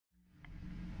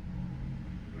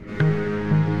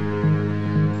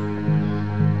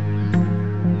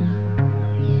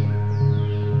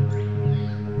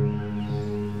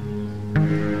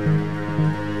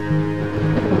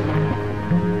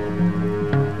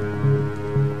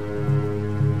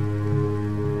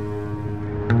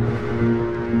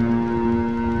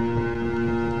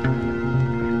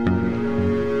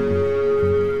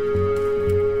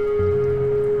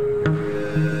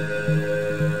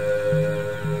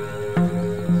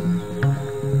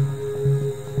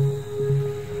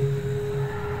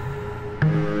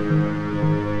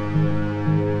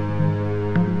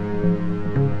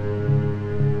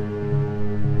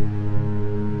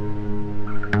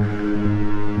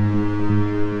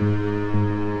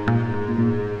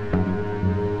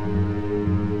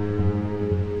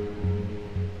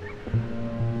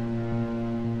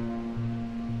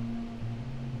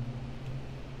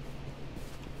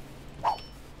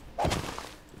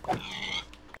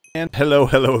And hello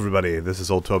everybody, this is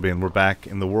Oldtoby and we're back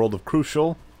in the world of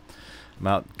Crucial. I'm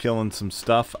out killing some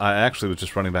stuff. I actually was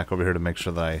just running back over here to make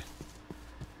sure that I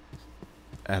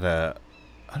had a...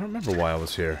 I don't remember why I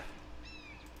was here.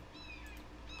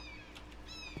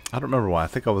 I don't remember why. I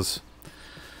think I was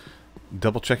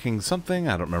double checking something.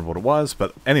 I don't remember what it was,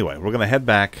 but anyway, we're going to head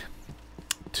back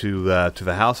to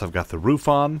the house. I've got the roof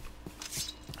on.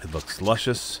 It looks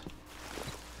luscious.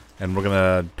 And we're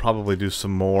going to probably do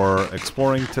some more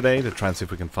exploring today to try and see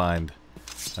if we can find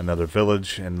another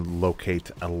village and locate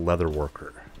a leather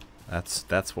worker.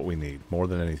 That's what we need, more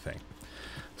than anything.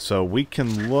 So we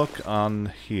can look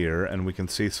on here and we can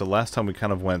see, so last time we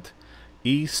kind of went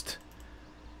east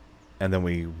and then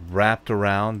we wrapped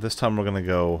around. This time we're going to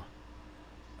go,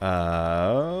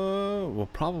 we'll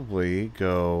probably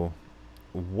go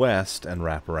west and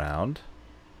wrap around.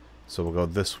 So we'll go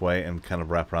this way and kind of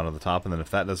wrap around to the top, and then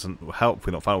if that doesn't help, if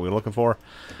we don't find what we're looking for,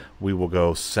 we will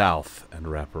go south and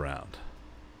wrap around.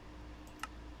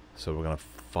 So we're going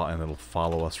to and it'll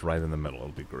follow us right in the middle.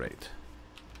 It'll be great.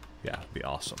 Yeah, it'll be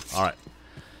awesome. All right.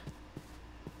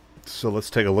 So let's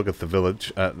take a look at the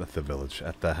village, at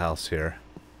the house here.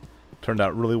 Turned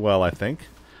out really well, I think.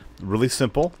 Really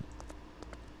simple,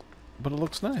 but it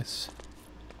looks nice.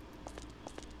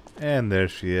 And there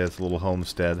she is, a little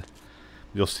homestead.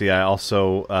 You'll see I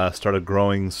also started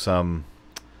growing some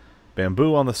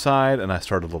bamboo on the side, and I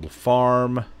started a little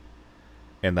farm,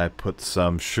 and I put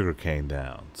some sugarcane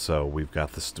down. So we've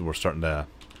got this, we're starting to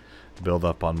build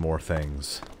up on more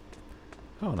things.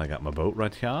 Oh, and I got my boat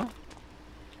right here.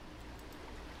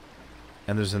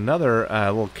 And there's another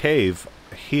little cave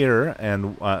here,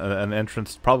 and an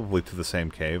entrance probably to the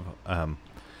same cave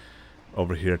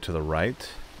over here to the right.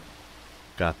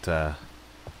 Got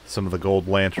some of the gold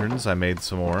lanterns. I made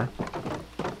some more.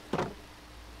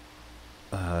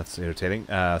 That's irritating.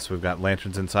 So we've got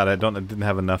lanterns inside. I didn't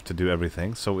have enough to do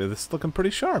everything, so this is looking pretty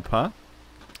sharp, huh?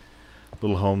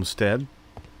 Little homestead.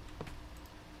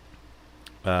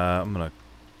 I'm gonna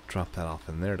drop that off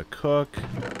in there to cook.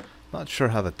 Not sure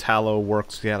how the tallow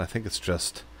works yet. I think it's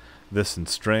just this and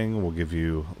string will give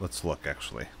you. Let's look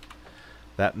actually.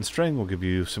 That and string will give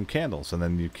you some candles, and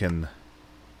then you can.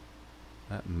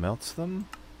 That melts them.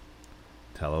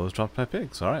 Tallow is dropped by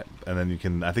pigs. Alright. And then you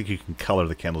can, I think you can color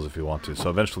the candles if you want to. So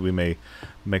eventually we may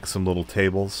make some little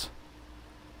tables,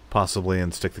 possibly,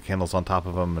 and stick the candles on top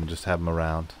of them and just have them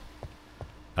around.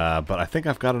 But I think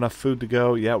I've got enough food to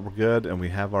go. Yeah, we're good. And we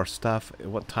have our stuff.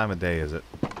 What time of day is it?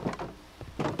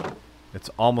 It's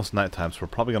almost nighttime, so we're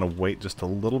probably going to wait just a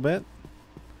little bit.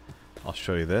 I'll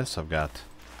show you this. I've got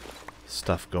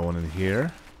stuff going in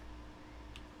here.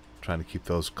 Trying to keep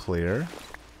those clear.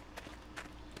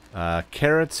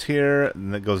 Carrots here,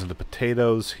 and that goes into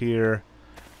potatoes here,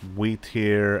 wheat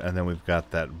here, and then we've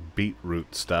got that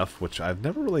beetroot stuff, which I've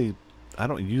never really, I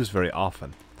don't use very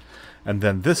often. And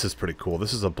then this is pretty cool.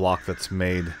 This is a block that's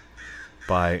made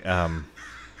by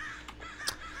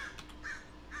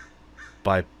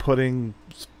putting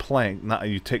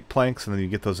you take planks and then you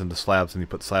get those into slabs, and you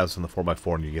put slabs in the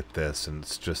 4x4 and you get this, and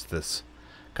it's just this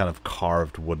kind of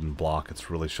carved wooden block. It's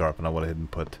really sharp, and I went ahead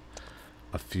and put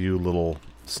a few little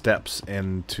steps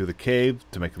into the cave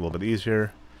to make it a little bit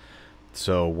easier.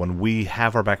 So when we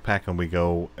have our backpack and we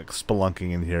go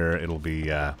spelunking in here, it'll be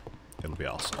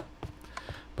awesome.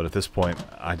 But at this point,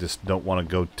 I just don't want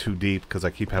to go too deep because I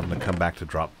keep having to come back to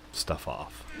drop stuff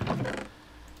off.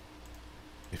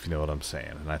 If you know what I'm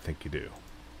saying, and I think you do.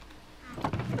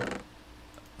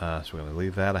 So we're going to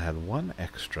leave that. I had one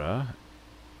extra.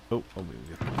 Oh, we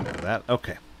get that.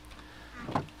 Okay.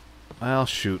 Well,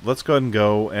 shoot. Let's go ahead and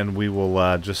go, and we will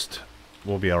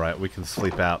we'll be alright. We can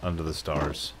sleep out under the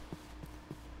stars.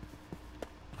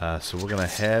 So we're going to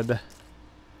head...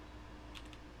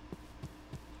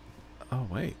 Oh,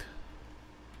 wait.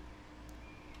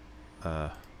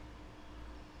 Oh,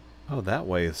 that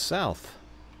way is south.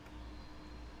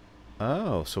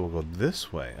 Oh, so we'll go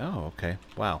this way. Oh, okay.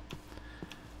 Wow.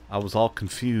 I was all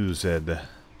confused.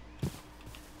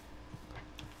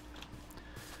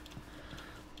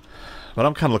 But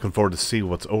I'm kind of looking forward to see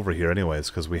what's over here anyways,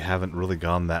 because we haven't really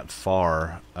gone that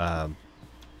far. And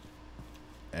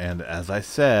as I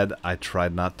said, I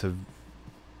tried not to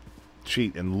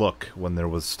cheat and look when there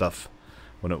was stuff,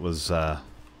 when it was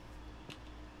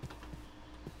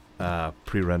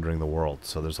pre-rendering the world.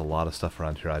 So there's a lot of stuff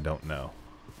around here I don't know.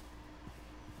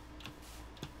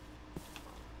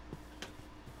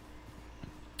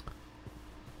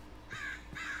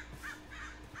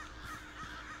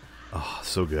 Oh,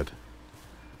 so good.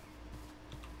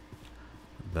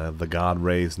 The god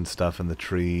rays and stuff in the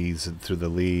trees and through the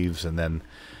leaves, and then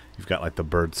you've got like the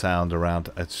bird sound around.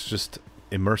 It's just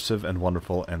immersive and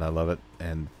wonderful, and I love it.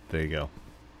 And there you go.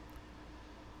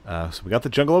 So we got the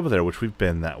jungle over there, which we've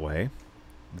been that way.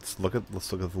 Let's look at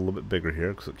it a little bit bigger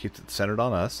here because it keeps it centered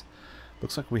on us.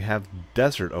 Looks like we have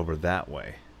desert over that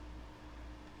way.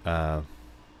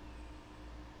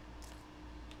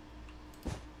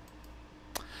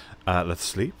 Let's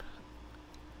sleep.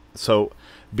 So,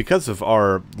 because of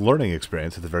our learning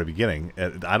experience at the very beginning,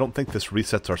 I don't think this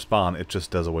resets our spawn. It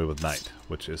just does away with night,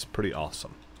 which is pretty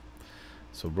awesome.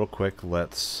 So real quick,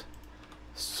 let's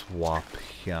swap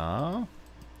here.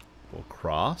 We'll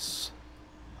cross.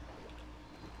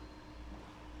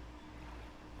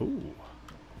 Ooh.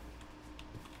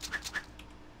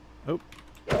 Oh.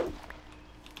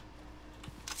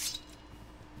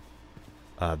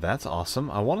 That's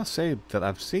awesome. I want to say that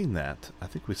I've seen that. I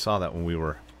think we saw that when we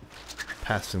were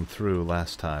passing through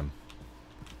last time.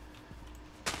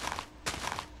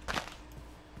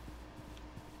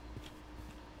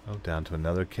 Oh, down to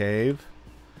another cave.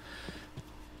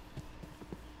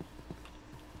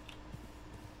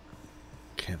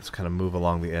 Okay, let's kind of move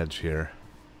along the edge here.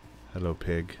 Hello,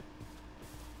 pig.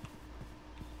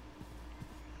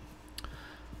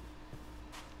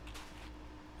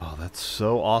 Oh, that's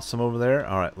so awesome over there.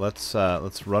 All right, let's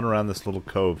run around this little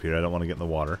cove here. I don't want to get in the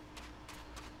water.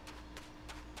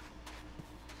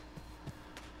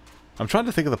 I'm trying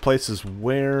to think of the places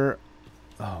where...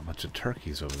 Oh, a bunch of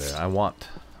turkeys over there. I want...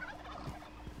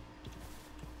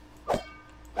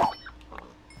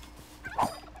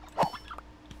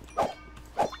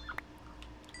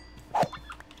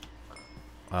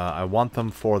 I want them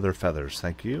for their feathers,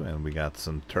 thank you. And we got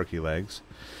some turkey legs.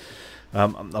 I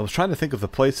was trying to think of the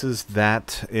places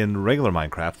that in regular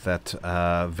Minecraft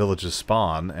that villages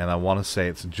spawn, and I want to say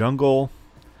it's jungle,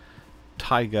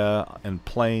 taiga, and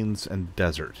plains, and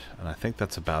desert. And I think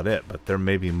that's about it, but there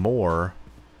may be more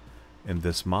in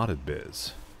this modded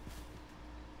biz.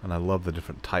 And I love the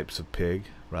different types of pig,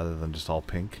 rather than just all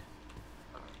pink.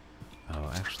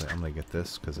 Oh, actually, I'm going to get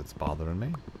this because it's bothering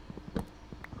me.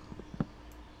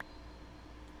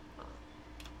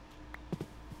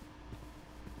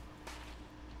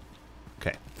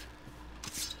 Okay.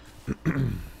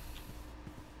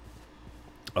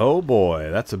 Oh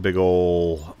boy, that's a big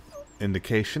ol'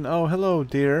 indication. Oh, hello,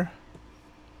 deer.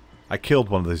 I killed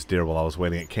one of these deer while I was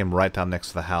waiting. It came right down next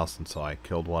to the house, and so I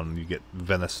killed one, and you get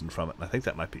venison from it. And I think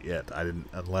that might be it. I didn't,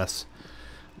 unless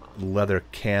leather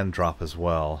can drop as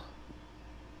well.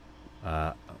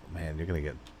 Oh, man, you're gonna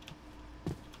get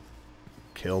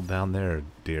killed down there,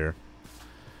 deer.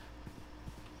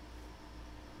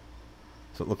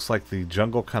 So it looks like the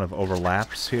jungle kind of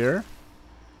overlaps here.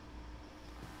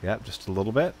 Yep, just a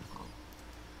little bit.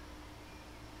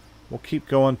 We'll keep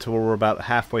going till we're about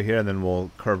halfway here, and then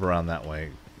we'll curve around that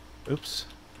way. Oops.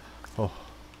 Oh.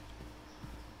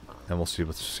 And we'll see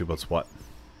what's what.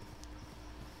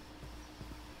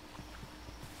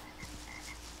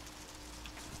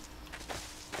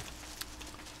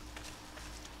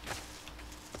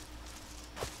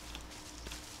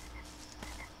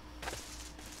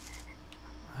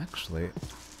 Actually,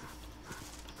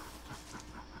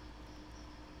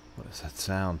 what is that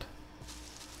sound?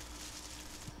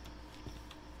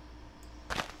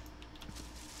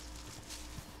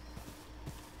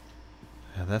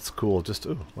 Yeah, that's cool. Just,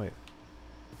 ooh, wait.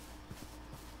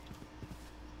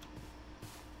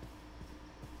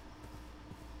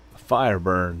 Fire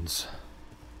burns.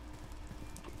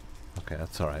 Okay,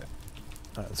 that's alright.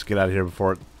 Alright, let's get out of here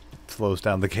before it slows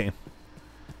down the game.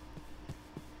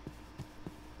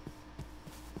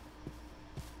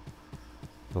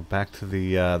 Go back to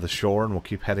the shore, and we'll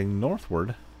keep heading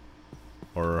northward.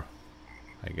 Or,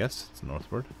 I guess it's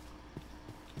northward.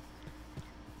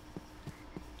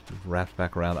 We've wrapped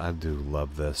back around. I do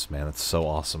love this, man. It's so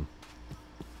awesome.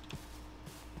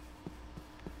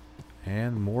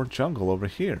 And more jungle over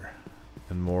here.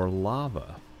 And more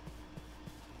lava.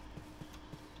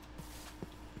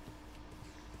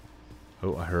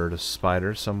 Oh, I heard a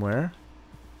spider somewhere.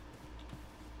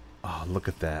 Oh, look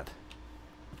at that.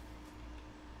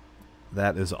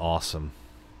 That is awesome.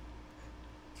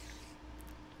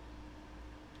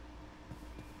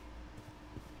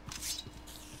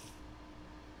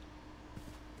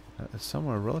 That is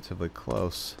somewhere relatively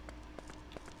close.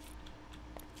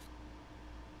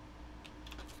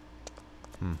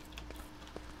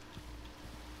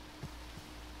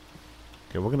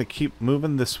 Okay, we're going to keep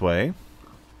moving this way.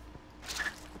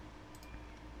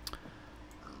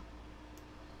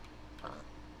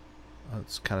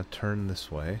 Let's kind of turn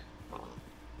this way.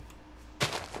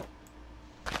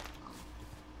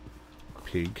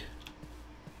 Pig.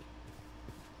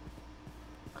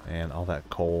 And all that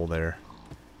coal there.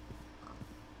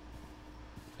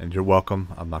 And you're welcome.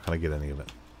 I'm not going to get any of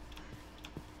it.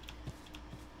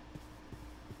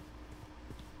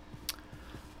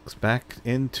 Looks back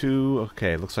into...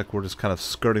 Okay, looks like we're just kind of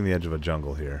skirting the edge of a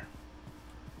jungle here.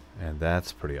 And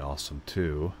that's pretty awesome,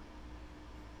 too.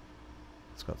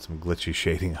 It's got some glitchy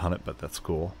shading on it, but that's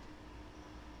cool.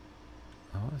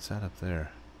 Oh, what is that up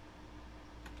there?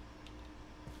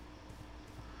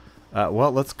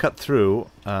 Well, let's cut through.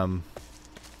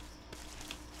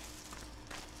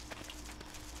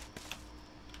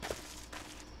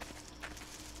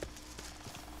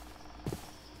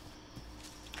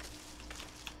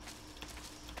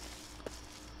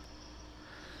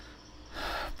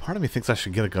 Part of me thinks I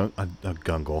should get a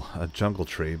jungle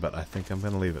tree, but I think I'm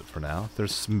going to leave it for now.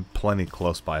 There's plenty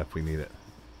close by if we need it.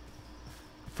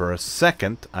 For a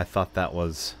second, I thought that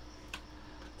was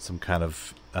some kind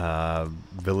of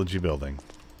villagey building.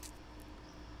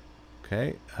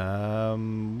 Okay,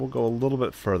 we'll go a little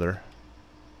bit further.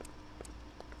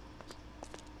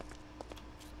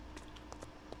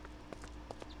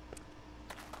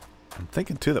 I'm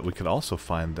thinking too that we could also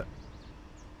find...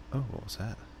 Oh, what was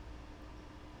that?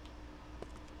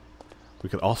 We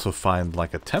could also find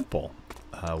like a temple,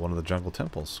 one of the jungle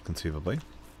temples, conceivably.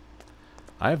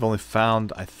 I have only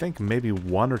found, I think, maybe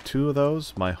 1 or 2 of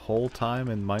those my whole time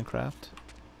in Minecraft.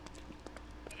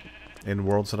 In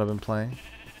worlds that I've been playing.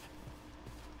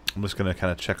 I'm just going to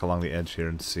kind of check along the edge here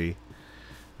and see.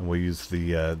 And we'll use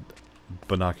the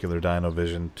binocular dino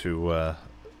vision to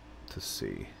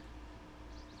see.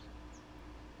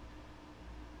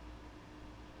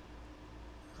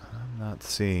 I'm not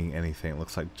seeing anything. It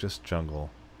looks like just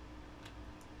jungle.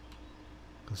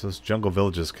 Because those jungle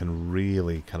villages can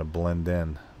really kind of blend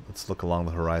in. Let's look along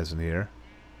the horizon here.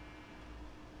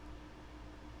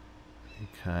 Any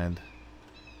kind.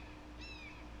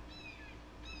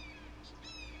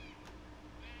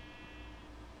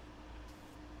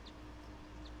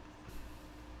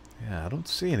 Yeah, I don't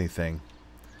see anything.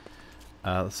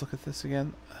 Let's look at this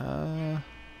again.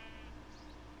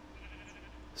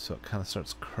 So it kind of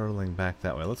starts curling back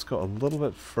that way. Let's go a little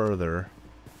bit further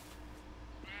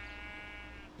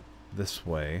this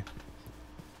way.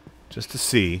 Just to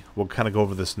see. We'll kind of go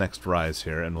over this next rise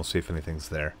here and we'll see if anything's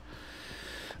there.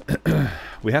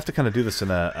 We have to kind of do this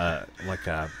in a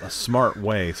smart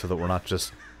way so that we're not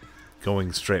just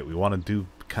going straight. We want to do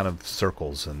kind of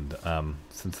circles, and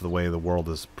since the way the world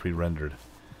is pre-rendered,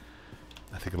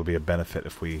 I think it'll be a benefit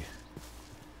if we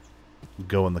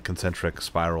go in the concentric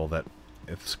spiral. That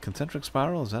if it's concentric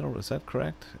spiral, is that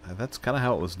correct? That's kind of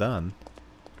how it was done.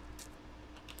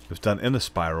 It was done in a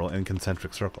spiral in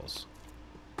concentric circles.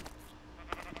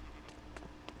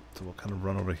 So we'll kind of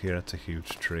run over here. It's a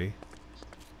huge tree.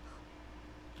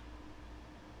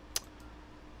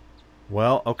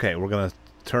 Well, okay, we're gonna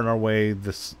turn our way,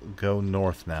 go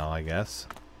north now, I guess.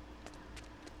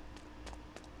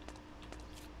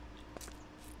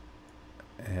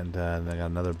 And I got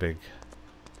another big,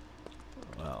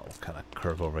 well, we'll kind of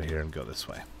curve over here and go this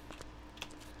way.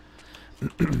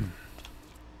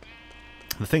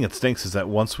 The thing that stinks is that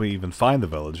once we even find the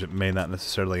village, it may not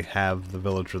necessarily have the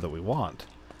villager that we want.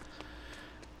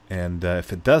 And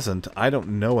if it doesn't, I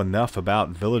don't know enough about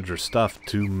villager stuff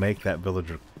to make that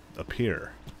villager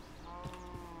appear.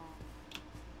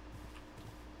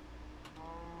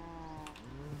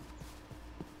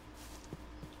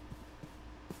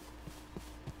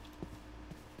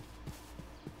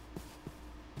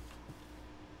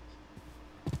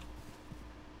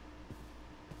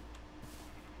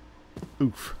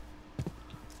 Oof.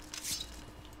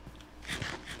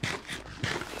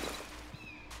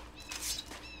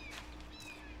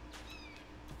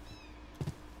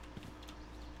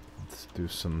 Let's do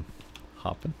some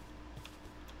hopping.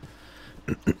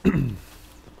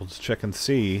 We'll just check and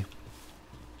see.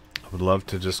 I would love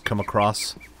to just come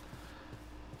across.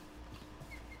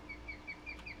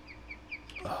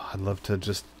 I'd love to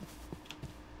just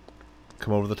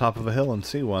come over the top of a hill and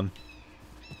see one.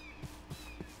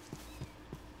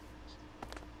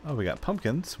 Oh, we got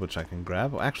pumpkins, which I can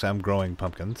grab. Well, actually, I'm growing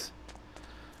pumpkins,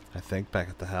 I think, back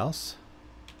at the house.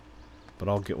 But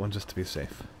I'll get one just to be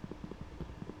safe.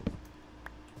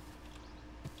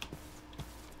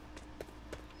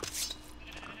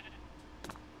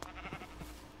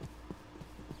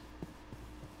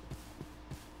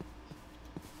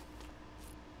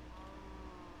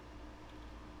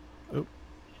 Oh.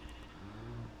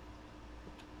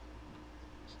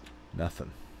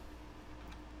 Nothing.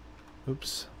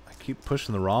 Oops. I keep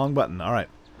pushing the wrong button. Alright.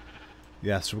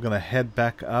 Yeah, so we're going to head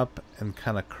back up and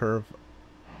kind of curve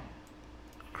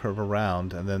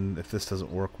around. And then if this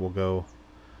doesn't work, we'll go...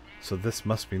 So this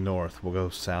must be north. We'll go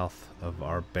south of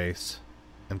our base.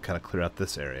 and kind of clear out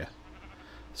this area.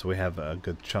 So we have a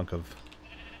good chunk of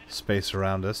space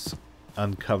around us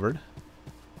uncovered.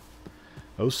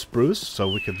 Oh, spruce,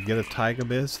 so we could get a taiga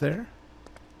biz there.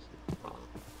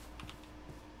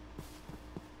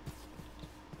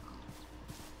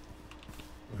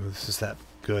 Ooh, this is that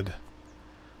good.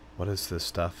 What is this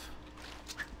stuff?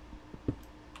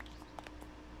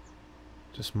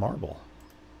 Just marble.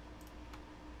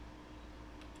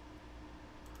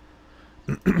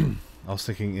 I was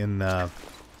thinking in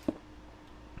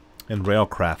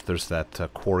Railcraft there's that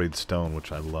quarried stone,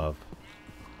 which I love.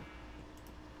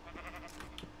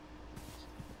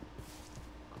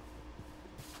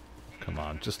 Come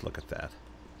on, just look at that.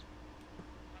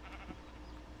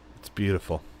 It's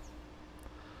beautiful.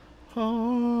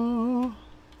 Oh.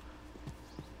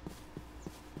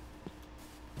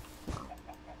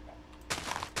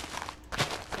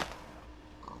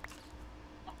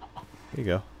 Here you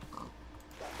go.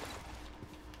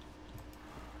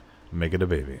 Make it a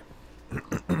baby.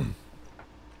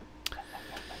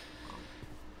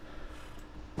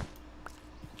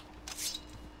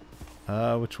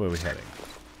 Which way are we heading?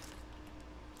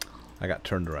 I got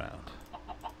turned around.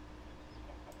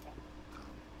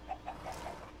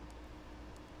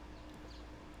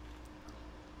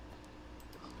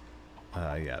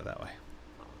 Yeah, that way.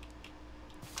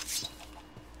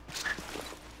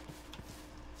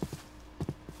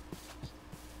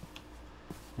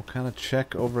 We'll kind of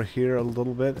check over here a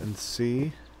little bit and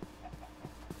see.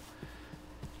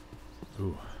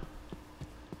 Ooh.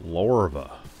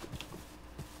 Larva.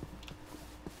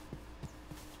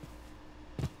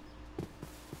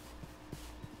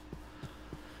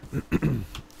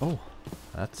 Oh,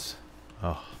 that's...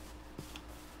 oh.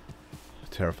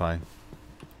 Terrifying.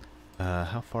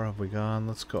 How far have we gone?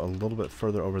 Let's go a little bit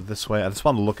further over this way. I just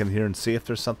want to look in here and see if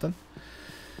there's something.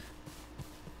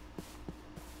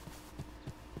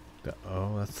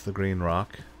 Oh, that's the green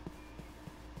rock.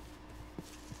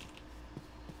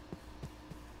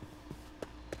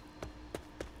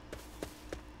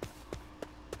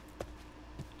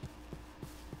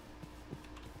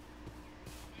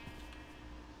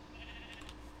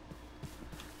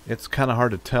 It's kind of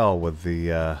hard to tell with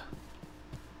the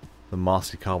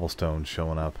mossy cobblestone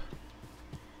showing up.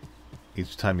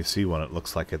 Each time you see one, it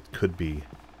looks like it could be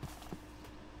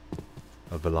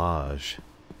a village.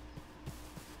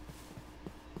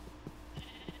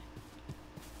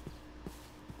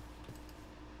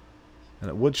 And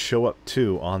it would show up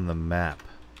too on the map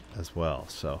as well,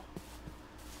 so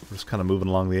we're just kind of moving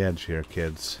along the edge here,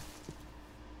 kids.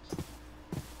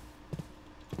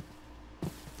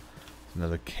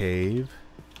 Another cave.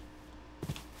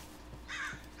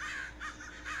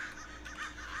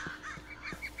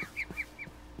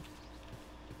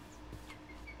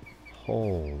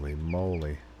 Holy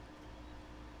moly.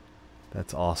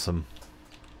 That's awesome.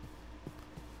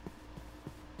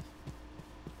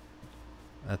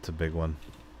 That's a big one.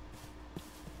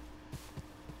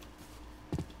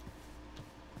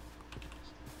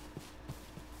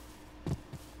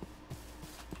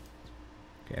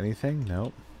 Okay, anything?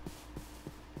 Nope.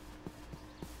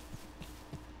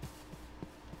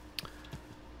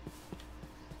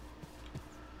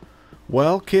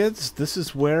 Well, kids, this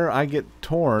is where I get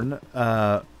torn,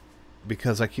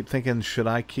 because I keep thinking, should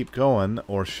I keep going,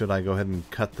 or should I go ahead and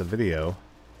cut the video?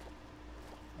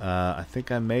 I think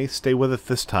I may stay with it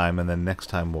this time, and then next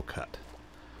time we'll cut,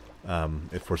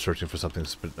 if we're searching for something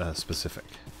specific.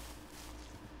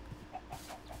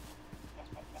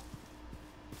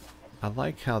 I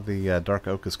like how the dark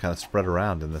oak is kind of spread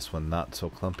around in this one, not so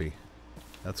clumpy.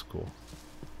 That's cool.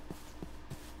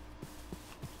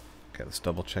 Okay, let's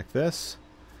double check this.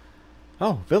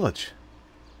 Oh, village.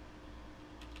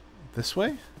 This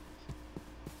way?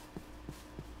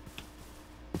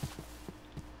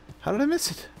 How did I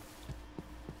miss it?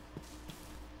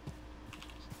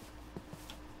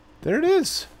 There it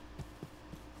is.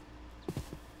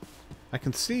 I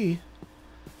can see.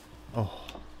 Oh.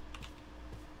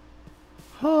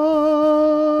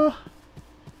 Ah.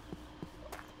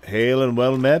 Hail and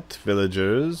well met,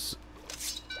 villagers.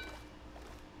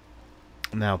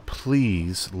 Now,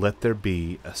 please let there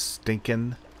be a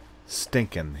stinkin'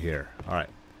 here. Alright.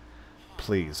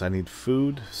 Please, I need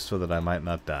food so that I might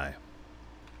not die.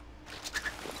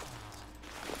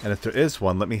 And if there is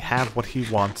one, let me have what he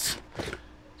wants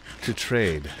to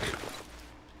trade.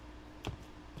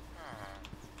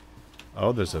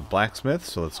 Oh, there's a blacksmith,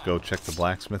 so let's go check the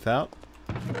blacksmith out.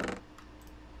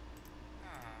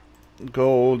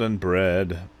 Golden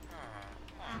bread.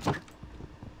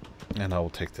 And I will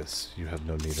take this. You have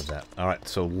no need of that. Alright,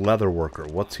 so leather worker.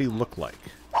 What's he look like?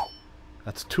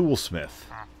 That's toolsmith.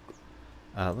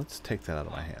 Let's take that out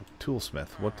of my hand.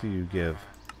 Toolsmith, what do you give?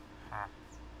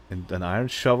 An iron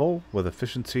shovel with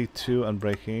efficiency 2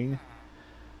 unbreaking.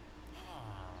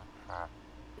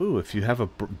 Ooh, if you have a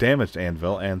damaged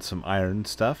anvil and some iron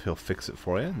stuff, he'll fix it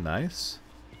for you. Nice.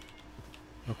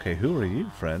 Okay, who are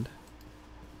you, friend?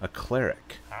 A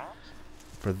cleric.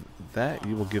 For that,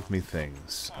 you will give me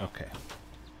things. Okay.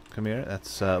 Come here.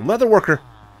 That's leatherworker.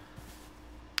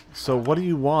 So what do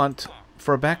you want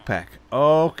for a backpack?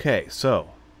 Okay, so.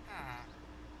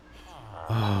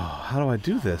 Oh, how do I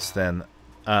do this then?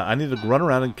 I need to run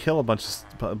around and kill a bunch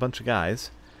of guys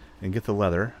and get the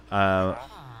leather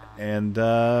and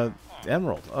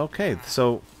emerald. Okay,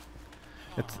 so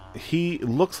he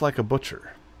looks like a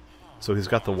butcher, so he's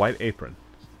got the white apron.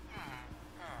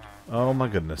 Oh my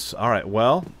goodness! All right,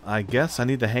 well, I guess I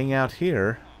need to hang out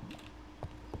here.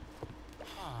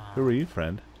 Who are you,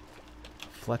 friend?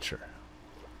 Fletcher.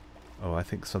 Oh, I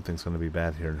think something's going to be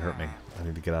bad here and hurt me. I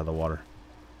need to get out of the water.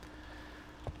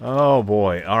 Oh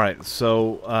boy. Alright,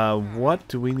 so what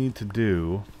do we need to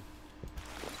do?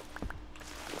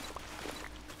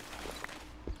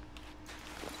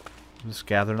 I'm just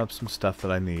gathering up some stuff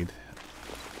that I need.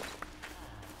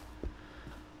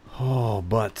 Oh,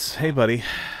 but hey buddy,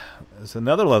 there's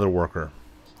another leather worker.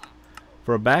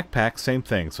 For a backpack, same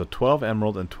thing. So 12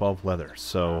 emerald and 12 leather.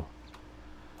 So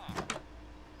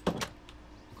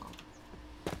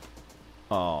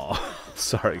oh,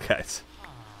 sorry guys.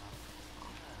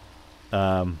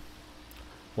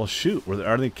 Well, shoot. Are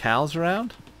there any cows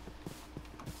around?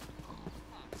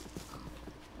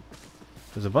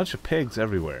 There's a bunch of pigs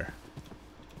everywhere.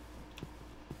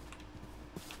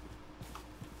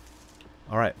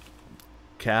 Alright.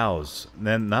 Cows. And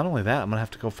then, not only that, I'm going to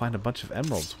have to go find a bunch of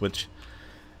emeralds, which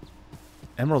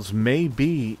emeralds may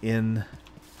be in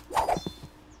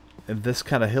this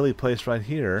kind of hilly place right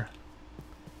here.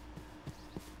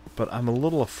 But I'm a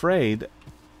little afraid.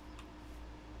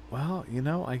 Well, you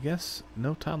know, I guess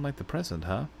no time like the present,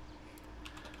 huh?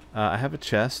 I have a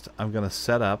chest. I'm going to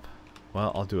set up.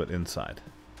 Well, I'll do it inside.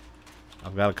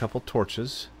 I've got a couple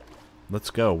torches. Let's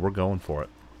go. We're going for it.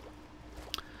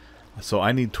 So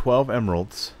I need 12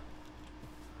 emeralds.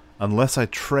 Unless I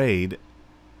trade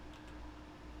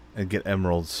and get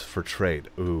emeralds for trade.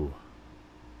 Ooh.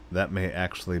 That may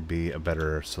actually be a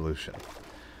better solution.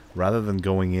 Rather than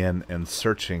going in and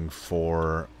searching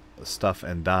for stuff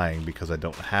and dying because I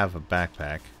don't have a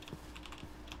backpack,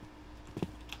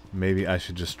 maybe I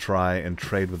should just try and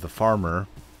trade with the farmer.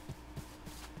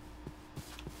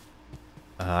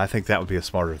 I think that would be a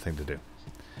smarter thing to do.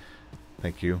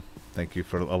 Thank you. Thank you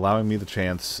for allowing me the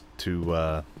chance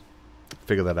to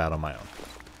figure that out on my own.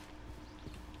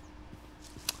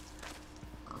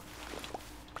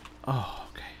 Oh,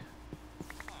 okay.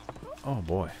 Oh,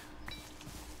 boy.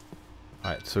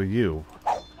 Alright, so you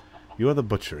are the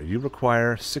butcher. You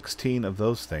require 16 of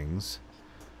those things.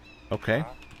 Okay.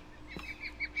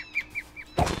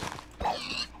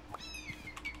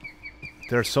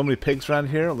 There are so many pigs around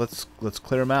here. Let's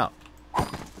clear them out.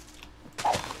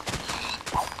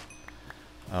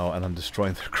 Oh, and I'm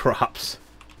destroying their crops.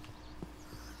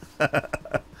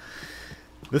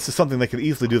 This is something they could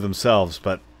easily do themselves,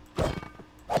 but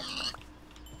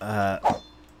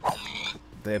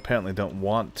they apparently don't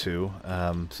want to,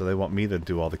 so they want me to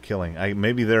do all the killing.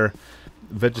 Maybe they're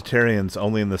vegetarians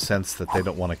only in the sense that they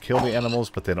don't want to kill the animals,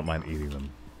 but they don't mind eating them.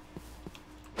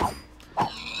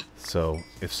 So,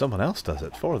 if someone else does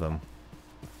it for them...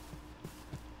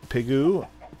 Pigoo,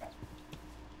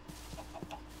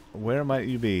 where might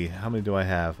you be? How many do I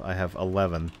have? I have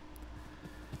 11.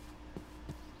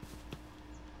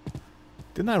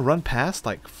 Didn't I run past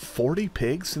like 40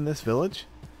 pigs in this village?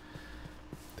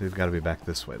 They've got to be back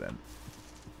this way then.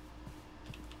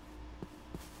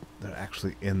 They're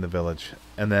actually in the village.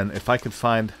 And then if I could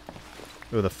find...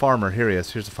 Oh, the farmer. Here he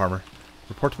is. Here's the farmer.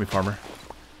 Report to me, farmer.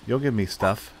 You'll give me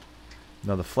stuff.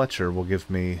 No, the Fletcher will give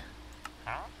me...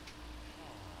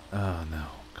 Oh, no.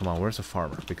 Come on, where's the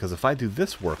farmer? Because if I do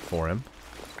this work for him,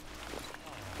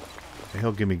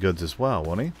 he'll give me goods as well,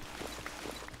 won't he?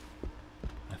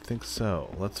 I think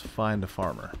so. Let's find a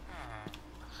farmer.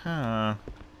 Huh.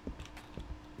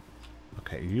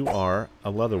 Okay, you are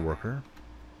a leather worker.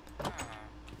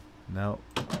 No.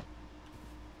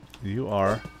 You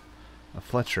are a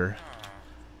Fletcher.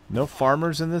 No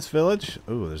farmers in this village?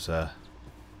 Ooh, there's a...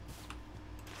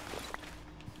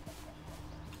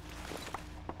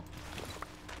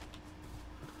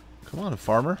 Come on,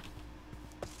 farmer.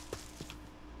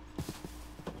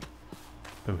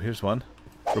 Oh, here's one.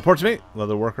 Report to me,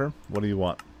 leather worker. What do you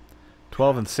want?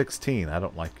 12 and 16. I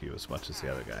don't like you as much as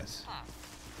the other guys.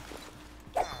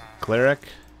 Cleric.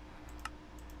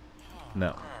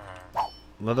 No.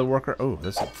 Leather worker. Oh,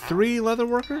 there's 3 leather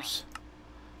workers?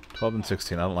 12 and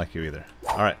 16. I don't like you either.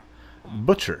 Alright.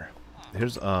 Butcher.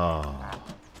 Here's...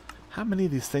 how many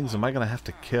of these things am I going to have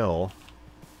to kill?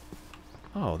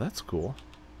 Oh, that's cool.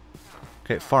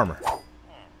 Okay, farmer.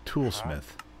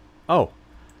 Toolsmith. Oh.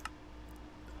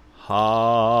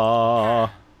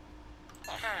 Ha.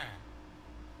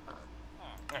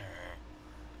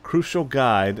 Crucial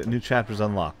guide. New chapters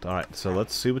unlocked. Alright, so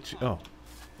let's see what you... Oh.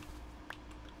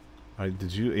 Alright,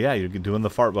 did you... Yeah, you're doing the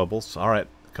fart bubbles. Alright,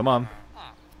 come on.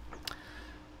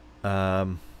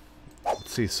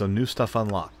 Let's see, so new stuff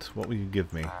unlocked. What will you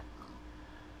give me?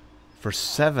 For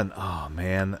 7, oh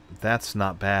man, that's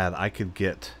not bad. I could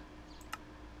get...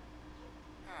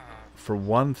 For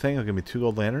one thing, it'll give me 2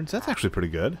 gold lanterns. That's actually pretty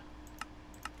good.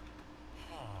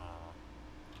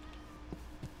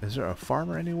 Is there a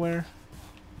farmer anywhere?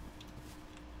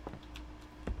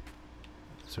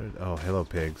 Is there... Oh, hello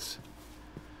pigs.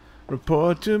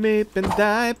 Report to me and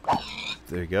die.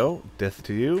 There you go. Death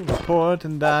to you. Report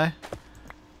and die.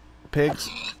 Pigs.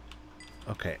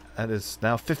 Okay, that is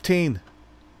now 15.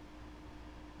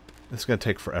 This is going to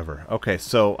take forever. Okay,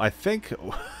 so I think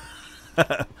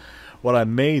what I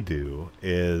may do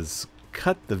is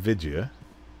cut the video,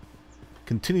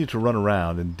 continue to run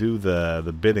around and do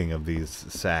the bidding of these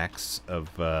sacks of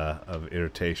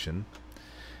irritation,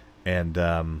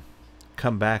 and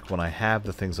come back when I have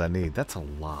the things I need. That's a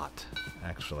lot,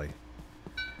 actually.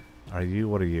 Are you?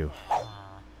 What are you?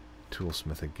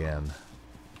 Toolsmith again.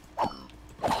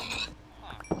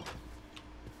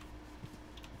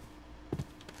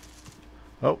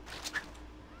 Oh.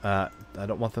 I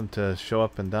don't want them to show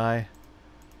up and die.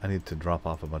 I need to drop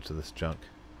off a bunch of this junk.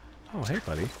 Oh, hey,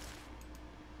 buddy.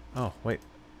 Oh, wait.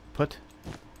 Put.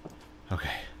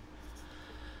 Okay.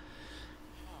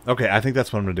 Okay, I think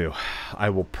that's what I'm going to do. I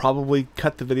will probably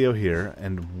cut the video here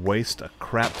and waste a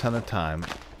crap ton of time.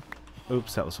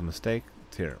 Oops, that was a mistake.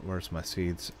 Here, where's my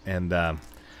seeds? And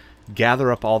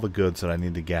gather up all the goods that I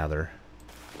need to gather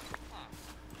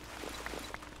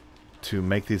to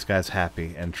make these guys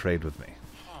happy and trade with me.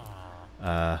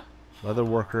 Leather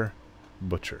worker,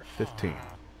 butcher, 15.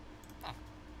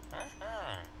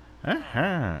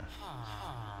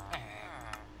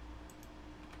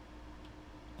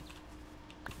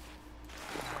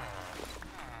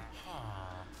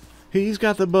 He's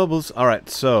got the bubbles. Alright,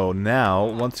 so now,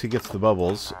 once he gets the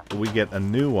bubbles, we get a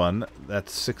new one.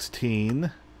 That's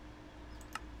 16.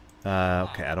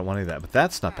 Okay, I don't want any of that, but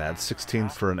that's not bad. 16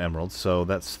 for an emerald, so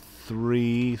that's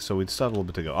 3. So we'd still have a little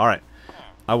bit to go. Alright,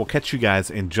 I will catch you guys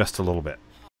in just a little bit.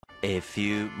 A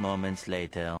few moments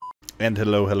later. And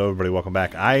hello everybody, welcome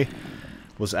back. I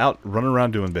was out running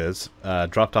around doing biz,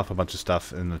 dropped off a bunch of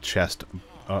stuff in the chest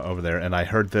over there, and I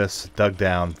heard this, dug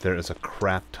down. There is a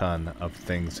crap ton of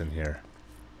things in here.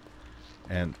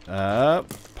 And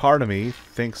part of me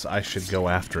thinks I should go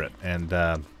after it. And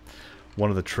one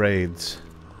of the trades...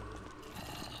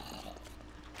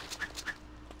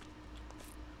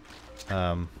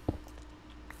 there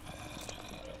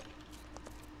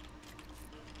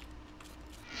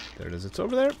it is, it's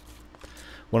over there.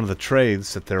 One of the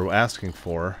trades that they're asking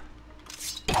for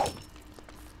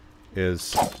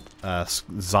is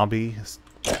zombie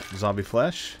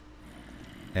flesh,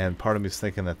 and part of me is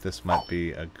thinking that this might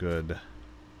be a good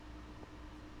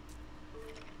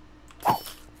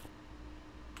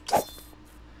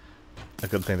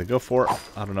thing to go for.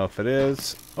 I don't know if it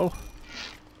is. Oh.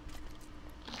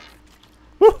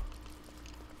 Woo!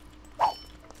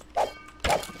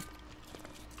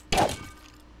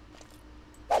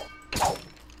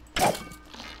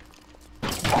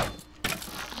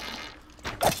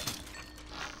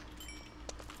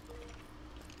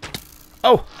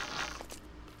 Oh!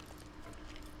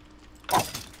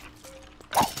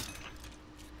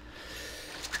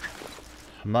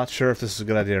 I'm not sure if this is a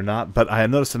good idea or not, but I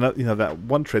noticed another, that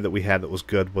one trade that we had that was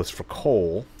good was for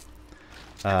coal.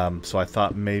 So I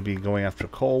thought maybe going after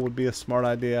coal would be a smart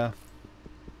idea.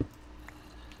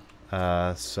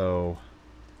 So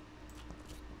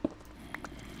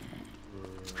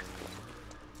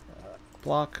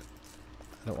block.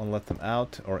 I don't want to let them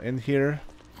out or in here.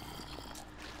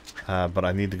 But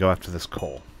I need to go after this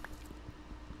coal.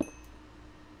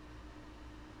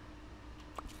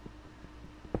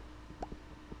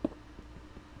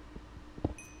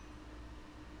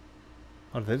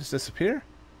 Oh, did they just disappear?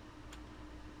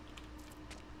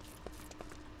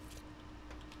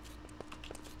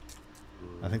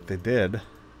 I think they did.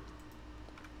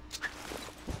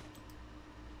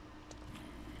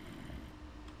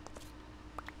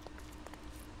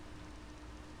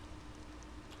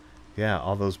 Yeah,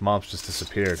 all those mobs just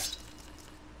disappeared.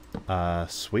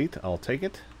 Sweet, I'll take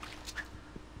it.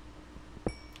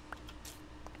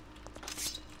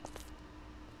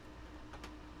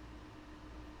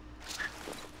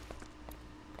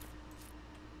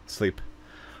 sleep.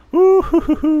 Woo hoo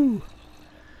hoo hoo.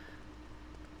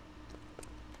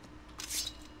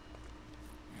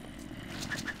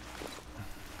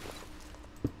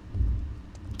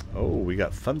 Oh, we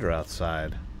got thunder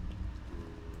outside.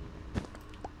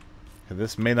 Okay,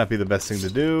 this may not be the best thing to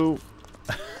do.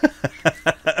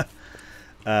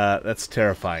 That's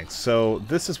terrifying. So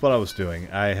this is what I was doing.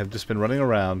 I have just been running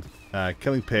around,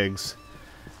 killing pigs,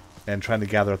 and trying to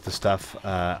gather up the stuff.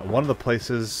 One of the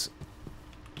places,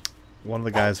 one of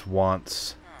the guys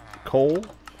wants coal.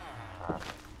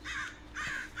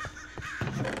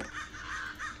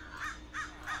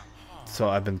 So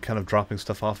I've been kind of dropping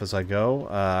stuff off as I go.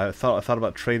 I thought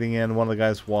about trading in. One of the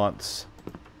guys wants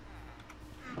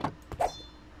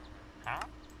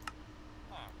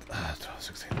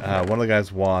one of the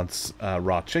guys wants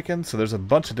raw chicken. So there's a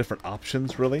bunch of different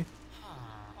options, really,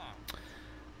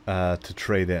 to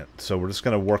trade in. So we're just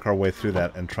going to work our way through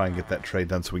that and try and get that trade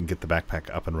done so we can get the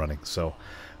backpack up and running. So,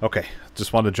 okay,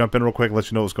 just wanted to jump in real quick, let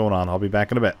you know what's going on. I'll be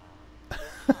back in a bit.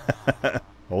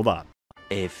 Hold on.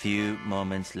 A few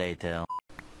moments later.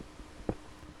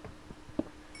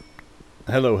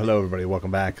 Hello everybody,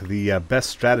 welcome back. The best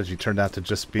strategy turned out to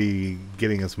just be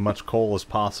getting as much coal as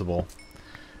possible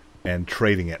and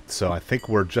trading it. So I think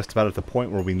we're just about at the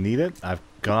point where we need it.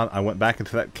 I went back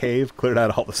into that cave, cleared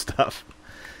out all the stuff,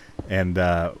 and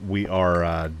we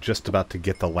are just about to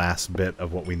get the last bit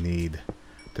of what we need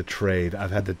to trade.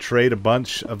 I've had to trade a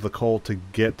bunch of the coal to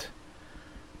get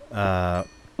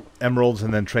emeralds,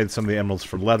 and then trade some of the emeralds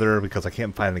for leather because I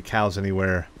can't find any cows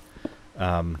anywhere.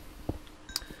 And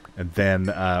then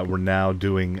we're now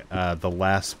doing the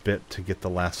last bit to get the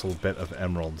last little bit of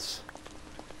emeralds.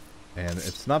 And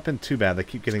it's not been too bad. They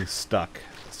keep getting stuck.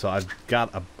 So I've got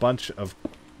a bunch of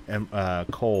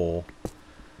coal.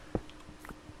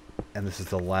 And this is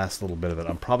the last little bit of it.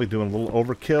 I'm probably doing a little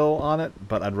overkill on it,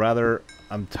 but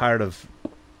I'm tired of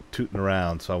tooting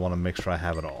around, so I want to make sure I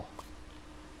have it all.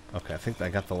 Okay, I think I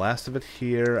got the last of it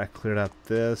here. I cleared out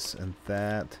this and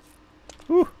that.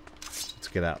 Whew! Let's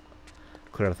get out.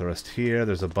 Clear out the rest here.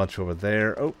 There's a bunch over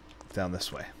there. Oh, down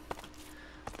this way.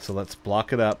 So let's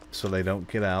block it up so they don't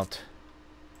get out.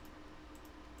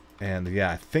 And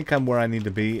yeah, I think I'm where I need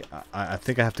to be. I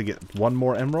think I have to get one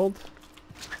more emerald.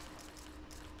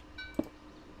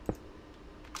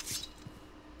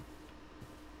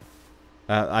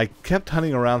 I kept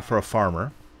hunting around for a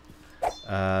farmer.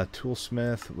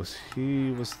 Toolsmith, was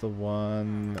the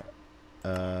one.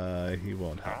 He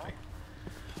won't help me.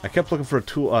 I kept looking for a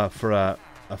tool, for a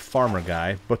farmer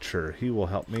guy. Butcher, he will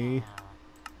help me.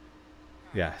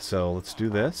 Yeah, so let's do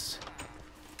this.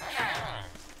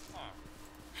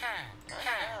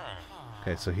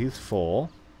 Okay, so he's full.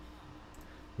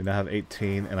 We now have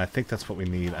 18, and I think that's what we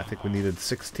need. I think we needed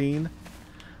 16.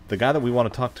 The guy that we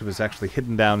want to talk to is actually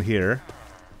hidden down here.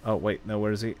 Oh, wait, no,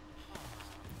 where is he?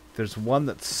 There's one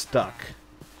that's stuck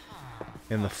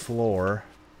in the floor.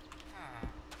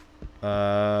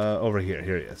 Over here.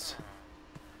 Here he is.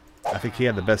 I think he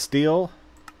had the best deal.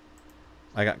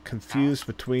 I got confused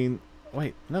between...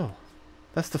 Wait, no.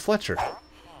 That's the Fletcher.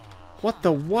 What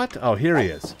the what? Oh, here he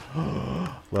is.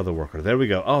 Leather worker. There we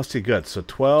go. Oh, see, good. So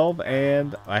 12,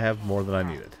 and I have more than I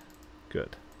needed.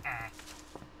 Good.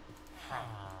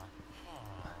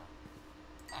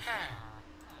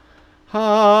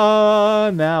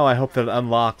 Now I hope that it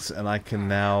unlocks and I can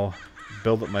now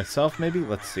build it myself, maybe?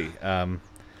 Let's see.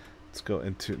 Let's go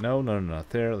into... No, not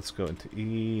there. Let's go into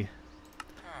E.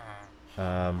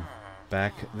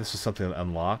 Back. This is something that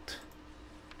unlocked.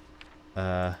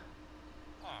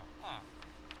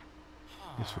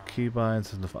 Useful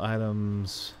keybinds, enough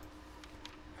items.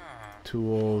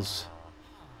 Tools.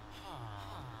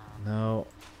 No.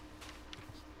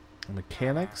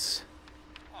 Mechanics.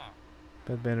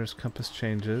 Bed banners, compass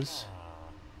changes.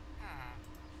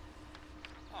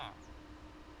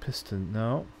 Piston,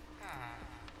 no.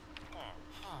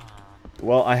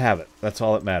 Well, I have it. That's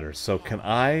all that matters. So can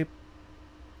I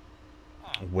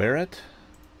wear it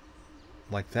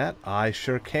like that? I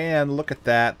sure can. Look at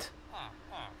that.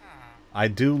 I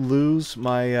do lose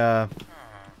my...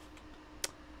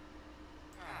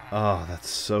 Oh, that's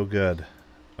so good.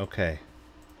 Okay.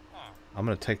 I'm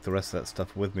going to take the rest of that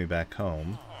stuff with me back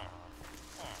home.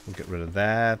 We'll get rid of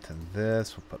that and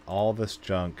this. We'll put all this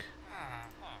junk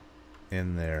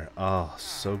in there. Oh,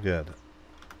 so good.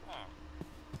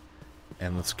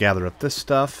 And let's gather up this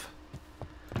stuff.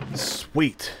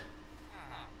 Sweet.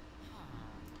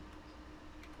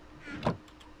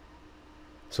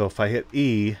 So if I hit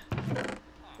E,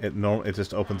 it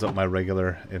just opens up my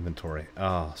regular inventory.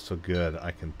 Oh, so good.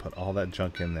 I can put all that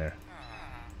junk in there.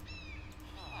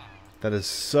 That is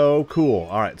so cool.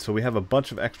 Alright, so we have a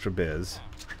bunch of extra biz.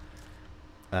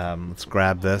 Let's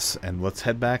grab this and let's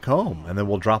head back home. And then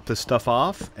we'll drop this stuff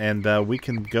off and we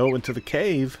can go into the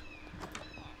cave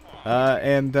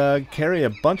and carry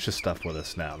a bunch of stuff with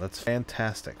us now. That's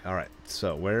fantastic. Alright,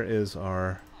 so where is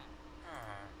our...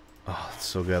 Oh, it's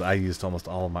so good. I used almost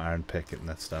all of my iron pick getting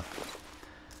that stuff.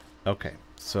 Okay,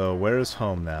 so where is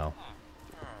home now?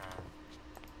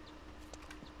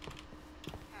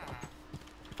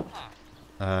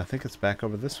 I think it's back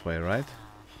over this way, right?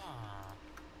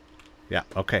 Yeah,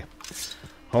 okay.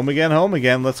 Home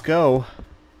again, let's go.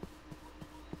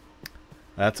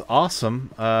 That's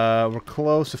awesome. We're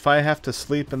close. If I have to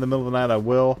sleep in the middle of the night, I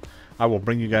will. I will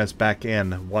bring you guys back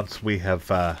in once we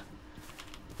have,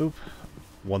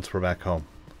 once we're back home.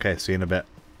 Okay, see you in a bit.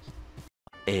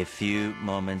 A few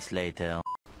moments later.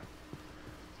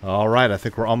 Alright, I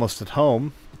think we're almost at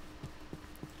home.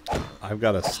 I've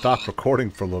got to stop recording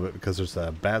for a little bit because there's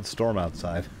a bad storm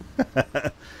outside.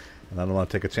 And I don't want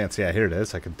to take a chance. Yeah, here it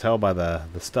is. I can tell by the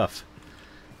stuff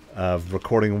of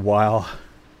recording while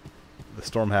the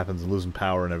storm happens and losing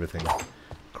power and everything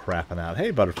crapping out.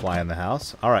 Hey, butterfly in the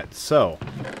house. Alright, so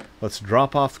let's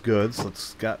drop off goods.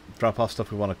 Let's drop off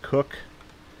stuff we want to cook.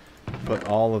 Put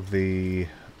all of the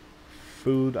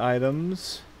food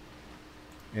items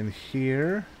in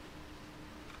here.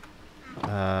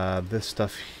 This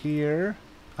stuff here.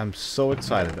 I'm so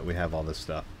excited that we have all this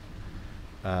stuff.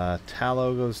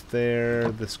 Tallow goes there.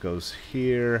 This goes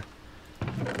here.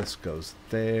 This goes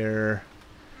there.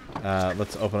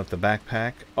 Let's open up the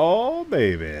backpack. Oh,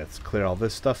 baby. Let's clear all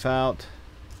this stuff out.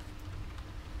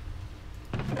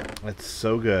 It's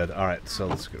so good. Alright, so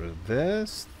let's get rid of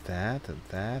this, that, and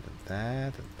that, and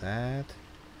that, and that.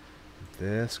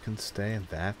 This can stay, and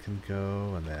that can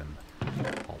go, and then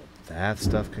all of that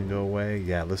stuff can go away.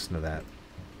 Yeah, listen to that.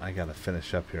 I gotta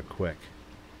finish up here quick.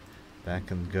 That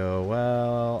can go,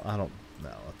 well, I don't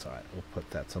know. That's alright. We'll put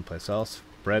that someplace else.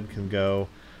 Bread can go.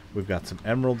 We've got some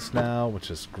emeralds now, which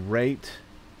is great.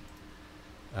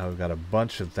 We've got a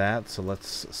bunch of that, so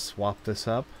let's swap this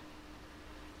up.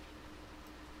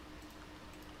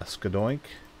 A skadoink.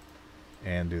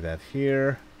 And do that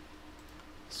here.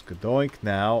 Skadoink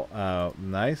now.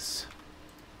 Nice.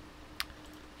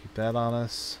 Keep that on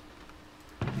us.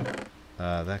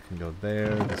 That can go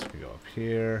there. This can go up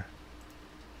here.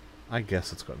 I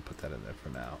guess let's go ahead and put that in there for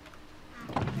now.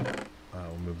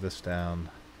 We'll move this down.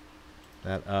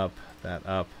 That up. That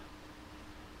up.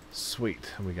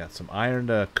 Sweet. And we got some iron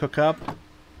to cook up.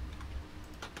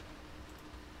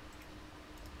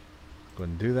 Go ahead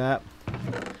and do that.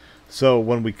 So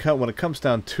when it comes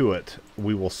down to it,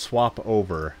 we will swap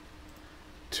over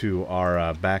to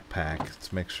our backpack.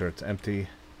 Let's make sure it's empty.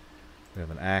 We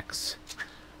have an axe.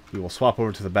 We will swap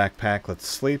over to the backpack. Let's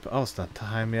sleep. Oh, it's not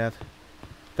time yet.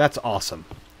 That's awesome.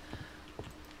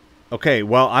 Okay,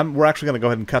 well, we're actually going to go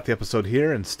ahead and cut the episode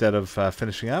here instead of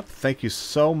finishing up. Thank you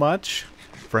so much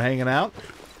for hanging out.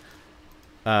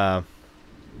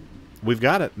 We've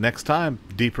got it. Next time,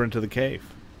 deeper into the cave.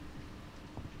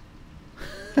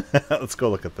 Let's go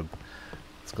look at the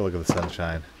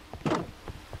sunshine.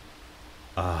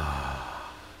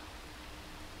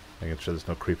 Making sure there's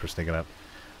no creeper sneaking up.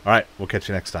 All right, we'll catch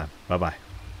you next time.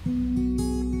 Bye-bye.